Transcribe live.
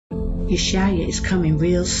Yashaya is coming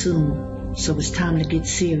real soon, so it's time to get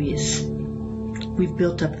serious. We've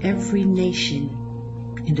built up every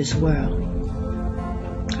nation in this world.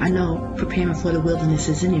 I know preparing for the wilderness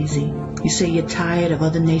isn't easy. You say you're tired of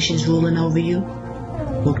other nations ruling over you?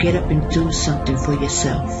 Well, get up and do something for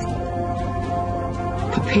yourself.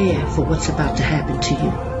 Prepare for what's about to happen to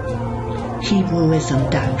you.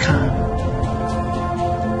 Hebrewism.com.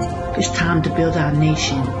 It's time to build our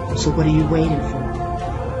nation, so what are you waiting for?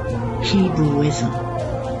 Hebrewism.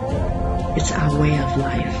 It's our way of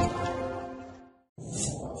life.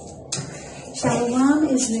 Shalom,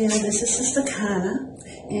 Israel. This is Sister Kana.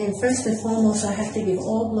 And first and foremost, I have to give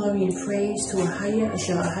all glory and praise to AHAYAH,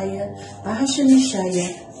 Yashaya, Yashaya,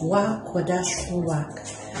 Qadash, Rawach.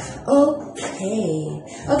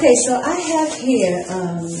 Okay, so I have here a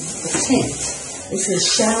tent. It's a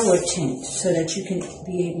shower tent so that you can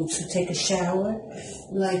be able to take a shower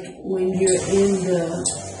like when you're in the,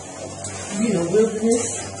 wilderness.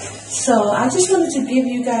 So I just wanted to give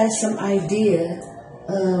you guys some idea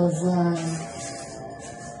of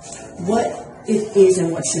what it is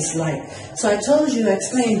and what's it's like. So I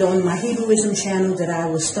explained on my Hebrewism channel that I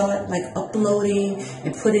will start like uploading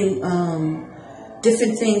and putting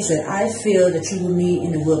different things that I feel that you will need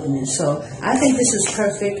in the wilderness. So I think this is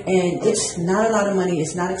perfect, and it's not a lot of money.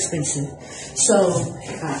 It's not expensive. So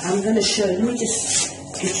I'm going to show you. Let me just,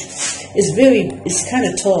 it's kind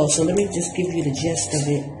of tall, so let me just give you the gist of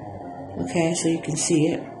it. Okay, so you can see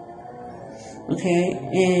it. Okay,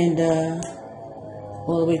 and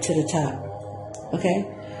all the way to the top. Okay,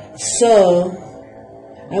 so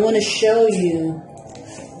I want to show you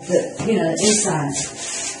the inside.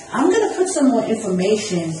 I'm going to put some more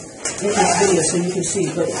information in this video so you can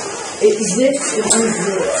see, but it zips and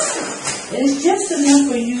unzips. And it's just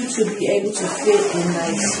enough for you to be able to fit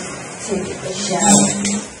and take a shower.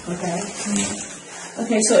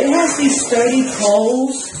 Okay, so it has these sturdy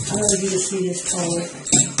poles. I don't know if you can see this pole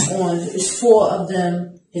on. It's 4 of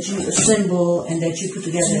them that you assemble and that you put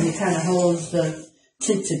together, and it kind of holds the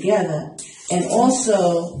tent together. And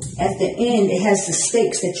also, at the end, it has the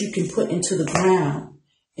stakes that you can put into the ground.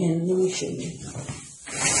 And let me show you. This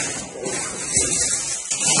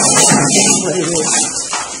is what it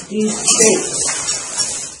is. These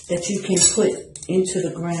stakes that you can put into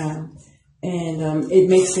the ground. And it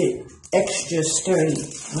makes it extra sturdy.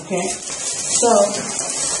 Okay? So,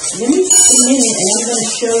 let me take a minute and I'm going to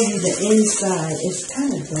show you the inside. It's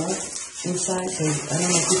kind of dark inside, so I don't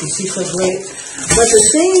know if you can see so great. But the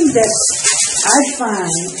thing that I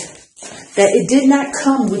find that it did not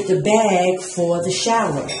come with the bag for the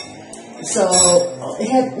shower. So it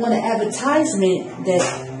had on the advertisement that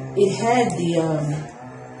it had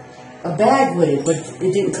a bag with it, but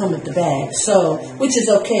it didn't come with the bag. So, which is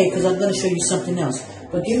okay because I'm going to show you something else.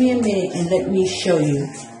 But give me a minute and let me show you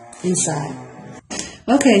inside.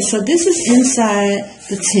 Okay, so this is inside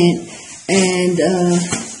the tent, and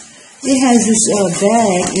it has this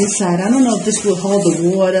bag inside. I don't know if this will hold the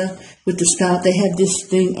water with the spout. They have this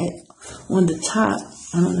thing on the top.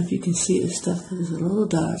 I don't know if you can see this stuff because it's a little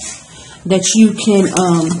dark. That you can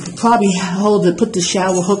probably put the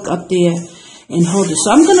shower hook up there and hold it.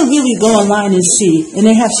 So I'm going to really go online and see. And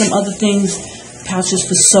they have some other things, pouches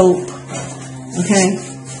for soap. Okay?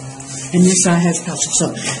 And this side has pouch of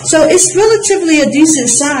soap. So it's relatively a decent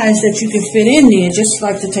size that you can fit in there, just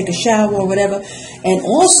like to take a shower or whatever. And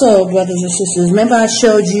also, brothers and sisters, remember I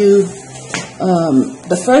showed you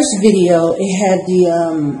the first video, it had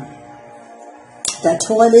that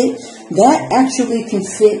toilet that actually can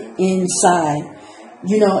fit inside,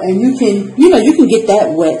 and you can get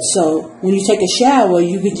that wet. So when you take a shower,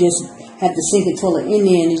 you could just have the sink and toilet in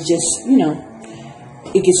there, and it just,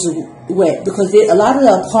 it gets wet. Because a lot of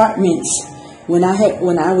the apartments, when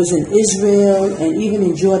I was in Israel and even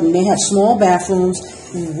in Jordan, they have small bathrooms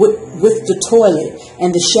with the toilet,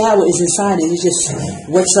 and the shower is inside, and it just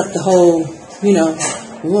wets up the whole,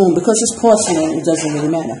 room. Because it's porcelain, it doesn't really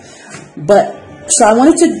matter. But so I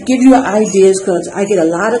wanted to give you ideas because I get a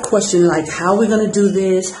lot of questions like, how are we going to do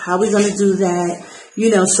this? How are we going to do that?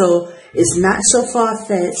 So it's not so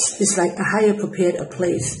far-fetched. It's like AHAYAH prepared a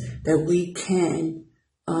place that we can,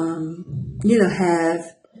 have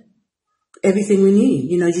everything we need.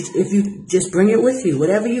 If you just bring it with you,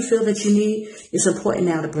 whatever you feel that you need, it's important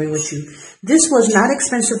now to bring with you. This was not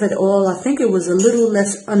expensive at all. I think it was a little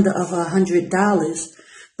less under $100.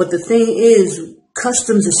 But the thing is,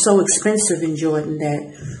 customs is so expensive in Jordan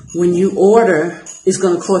that when you order, it's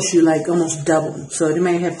going to cost you like almost double. So it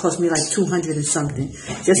may have cost me like $200 or something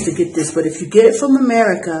just to get this. But if you get it from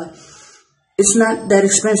America, it's not that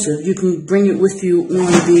expensive. You can bring it with you on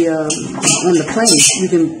the plane. You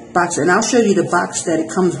can box it. And I'll show you the box that it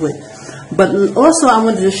comes with. But also I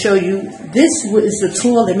wanted to show you, this is the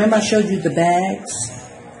toilet. Remember I showed you the bags?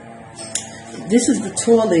 This is the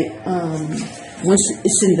toilet once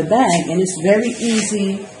it's in the bag, and it's very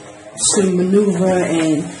easy to maneuver,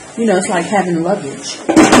 and it's like having luggage.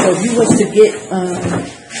 So if you was to get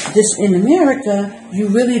this in America, you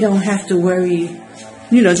really don't have to worry.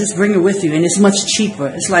 Just bring it with you, and it's much cheaper.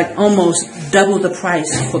 It's like almost double the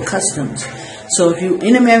price for customs. So if you're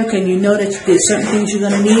in America and you know that there's certain things you're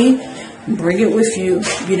going to need, bring it with you,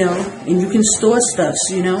 and you can store stuff,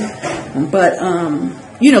 But,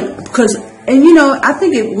 because, I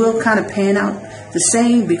think it will kind of pan out the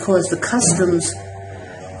same, because the customs,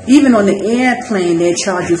 even on the airplane, they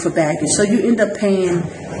charge you for baggage. So you end up paying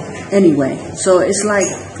anyway. So it's like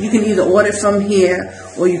you can either order it from here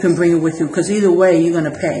or you can bring it with you, because either way you're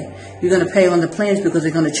going to pay. You're going to pay on the planes because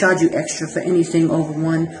they're going to charge you extra for anything over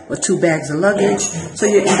 1 or 2 bags of luggage. So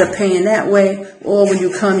you end up paying that way, or when you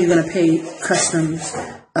come you're going to pay customs,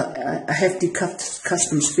 a hefty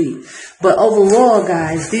customs fee. But overall,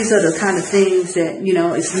 guys, these are the kind of things that,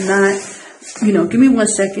 it's not, give me 1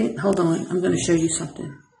 second. Hold on. I'm going to show you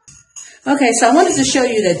something. Okay, so I wanted to show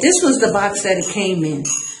you that this was the box that it came in.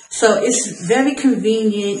 So it's very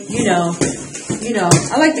convenient,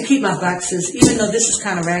 I like to keep my boxes, even though this is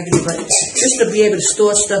kind of raggedy, but just to be able to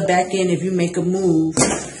store stuff back in if you make a move,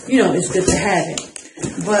 it's good to have it.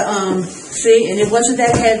 But, see, and it wasn't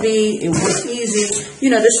that heavy, it was easy.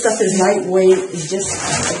 This stuff is lightweight, it's just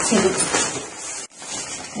a tent.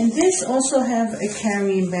 And this also have a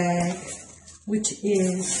carrying bag, which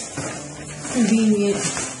is convenient.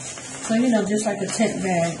 So, just like a tent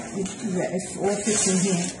bag, it all fits in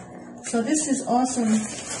here. So this is awesome,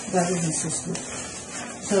 brothers and sisters.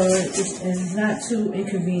 So it's not too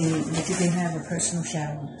inconvenient that you can have a personal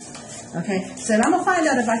shower. Okay, so I'm going to find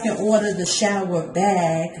out if I can order the shower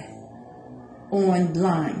bag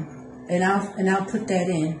online. And I'll put that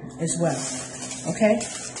in as well. Okay?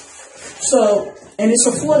 So, and it's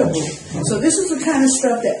affordable. So this is the kind of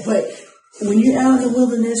stuff that, but when you're out in the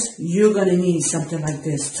wilderness, you're going to need something like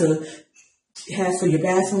this to have for your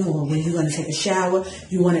bathroom, or when you're going to take a shower.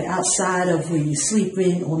 You want it outside of where you're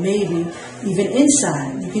sleeping, or maybe even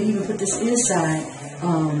inside. You can even put this inside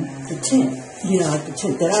the tent, like the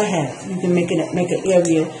tent that I have. You can make an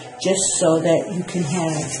area just so that you can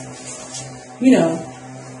have,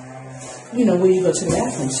 where you go to the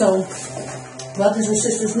bathroom. So, brothers and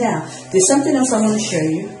sisters, now, there's something else I want to show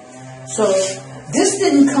you. So, this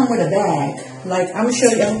didn't come with a bag. Like, I'm going to show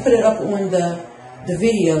you, I'm going to put it up on the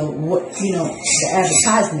video, the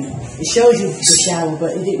advertisement. It shows you the shower,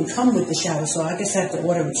 but it didn't come with the shower, so I guess I have to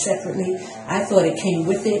order it separately. I thought it came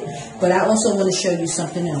with it, but I also want to show you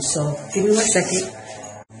something else, so give me 1 second.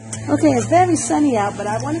 Okay, it's very sunny out, but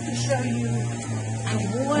I wanted to show you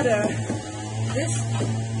the water,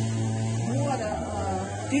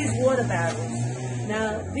 these water barrels.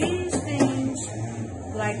 Now, these things,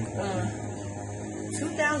 like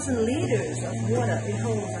 2,000 liters of water it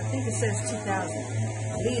holds. I think it says 2,000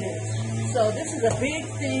 liters. So this is a big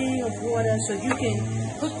thing of water, so you can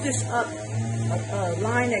hook this up, a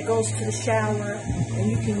line that goes to the shower, and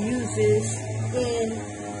you can use this in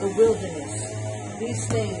the wilderness. These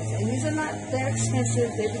things, and these are not that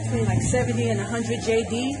expensive. They're between like 70 and 100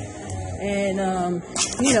 JD. And,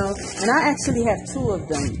 and I actually have 2 of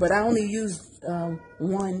them, but I only used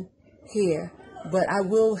one here. But I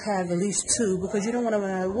will have at least 2, because you don't want to run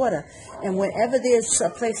out of water. And whenever there's a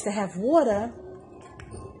place to have water,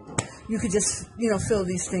 you could just, fill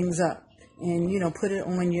these things up. And, put it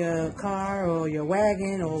on your car or your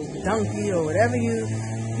wagon or donkey or whatever you,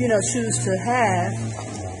 choose to have.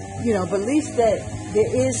 But at least that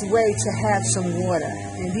there is way to have some water.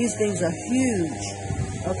 And these things are huge.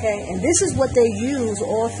 Okay, and this is what they use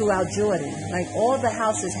all throughout Jordan. Like, all the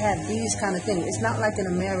houses have these kind of things. It's not like in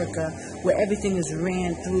America where everything is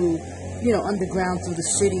ran through, underground through the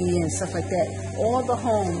city and stuff like that. All the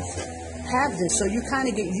homes have this, so you kind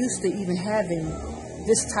of get used to even having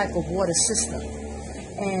this type of water system.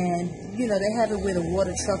 And, they have it where the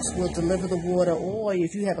water trucks will deliver the water, or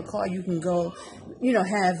if you have a car, you can go,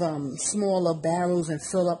 have smaller barrels and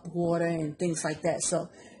fill up water and things like that. So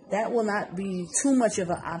that will not be too much of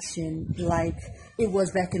an option like it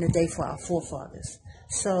was back in the day for our forefathers.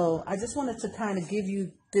 So I just wanted to kind of give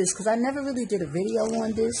you this, because I never really did a video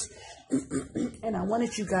on this. And I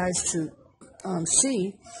wanted you guys to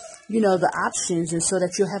see, the options, and so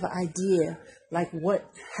that you'll have an idea, like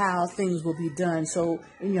how things will be done. So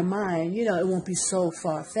in your mind, it won't be so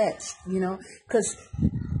far-fetched, because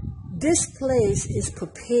this place is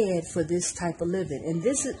prepared for this type of living. And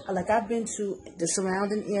this is, like, I've been to the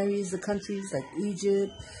surrounding areas, the countries like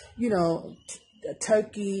Egypt,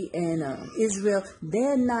 Turkey and Israel,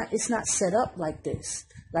 it's not set up like this.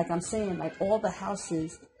 Like I'm saying, like all the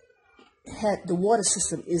houses the water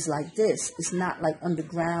system is like this. It's not like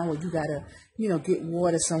underground where you gotta, get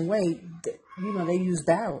water some way. They use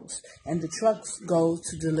barrels and the trucks go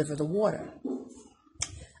to deliver the water.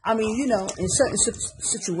 I mean, in certain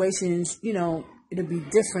situations, it'll be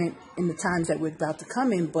different in the times that we're about to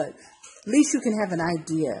come in, but at least you can have an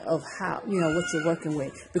idea of how, what you're working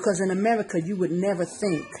with. Because in America, you would never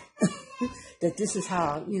think that this is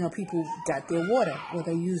how, people got their water, or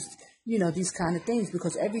they used, these kind of things.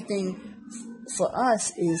 Because everything for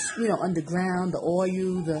us is, underground, the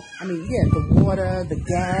oil, the water, the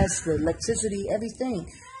gas, the electricity, everything.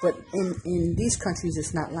 But in these countries,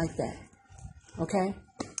 it's not like that. Okay?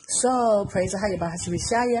 So, praise AHAYAH,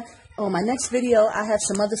 Yashaya. On my next video, I have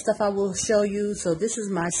some other stuff I will show you. So this is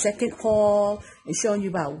my second haul and showing you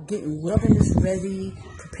about getting wilderness ready,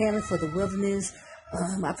 preparing for the wilderness.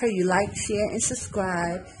 I pray you like, share, and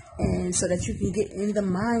subscribe, and so that you can get in the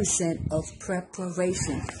mindset of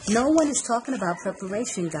preparation. No one is talking about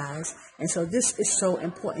preparation, guys. And so this is so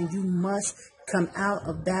important. You must come out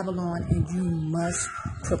of Babylon and you must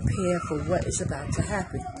prepare for what is about to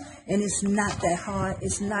happen. And it's not that hard.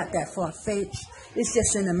 It's not that far-fetched. It's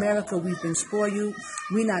just in America we've been spoiled.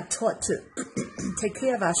 We're not taught to take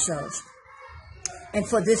care of ourselves. And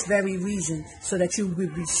for this very reason, so that you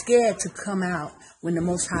would be scared to come out when the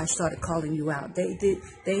Most High started calling you out. They did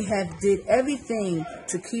everything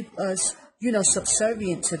to keep us,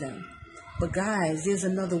 subservient to them. But guys, there's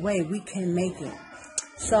another way we can make it.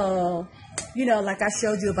 So, like I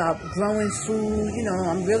showed you about growing food,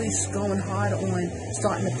 I'm really going hard on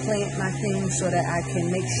starting to plant my things so that I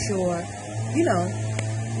can make sure, you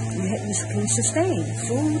can sustain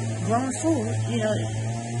food, growing food,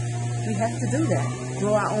 we have to do that.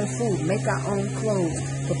 Grow our own food, make our own clothes,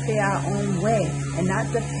 prepare our own way, and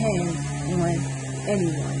not depend on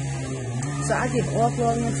anyone. So I give all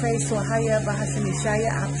glory and praise to AHAYAH,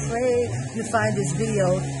 Yashaya. I pray you find this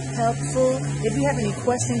video helpful. If you have any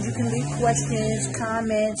questions, you can leave questions,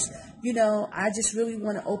 comments. I just really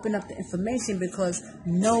want to open up the information because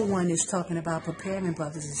no one is talking about preparing,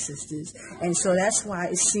 brothers and sisters. And so that's why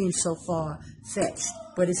it seems so far-fetched,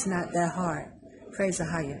 but it's not that hard. Praise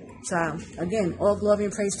AHAYAH. So again, all glory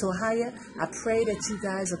and praise to AHAYAH. I pray that you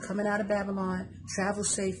guys are coming out of Babylon, travel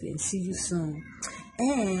safely, and see you soon.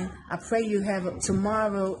 And I pray you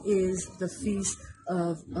tomorrow is the feast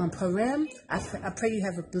of Purim. I pray you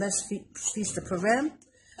have a blessed feast of Purim,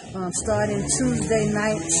 starting Tuesday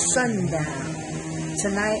night, sundown.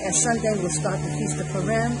 Tonight at sundown we'll start the feast of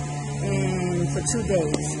Purim, and for 2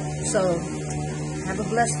 days. So have a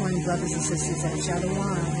blessed one, brothers and sisters, and shalom.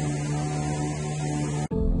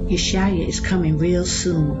 Yashaya is coming real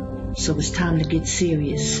soon, so it's time to get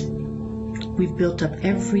serious. We've built up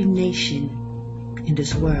every nation in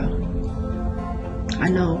this world. I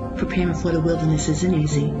know preparing for the wilderness isn't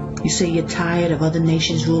easy. You say you're tired of other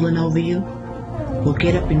nations ruling over you? Well,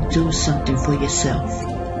 get up and do something for yourself.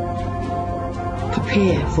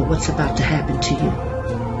 Prepare for what's about to happen to you.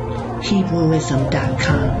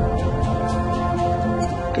 Hebrewism.com.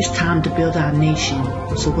 It's time to build our nation,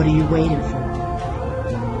 so what are you waiting for?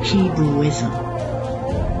 Hebrewism.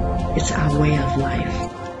 It's our way of life.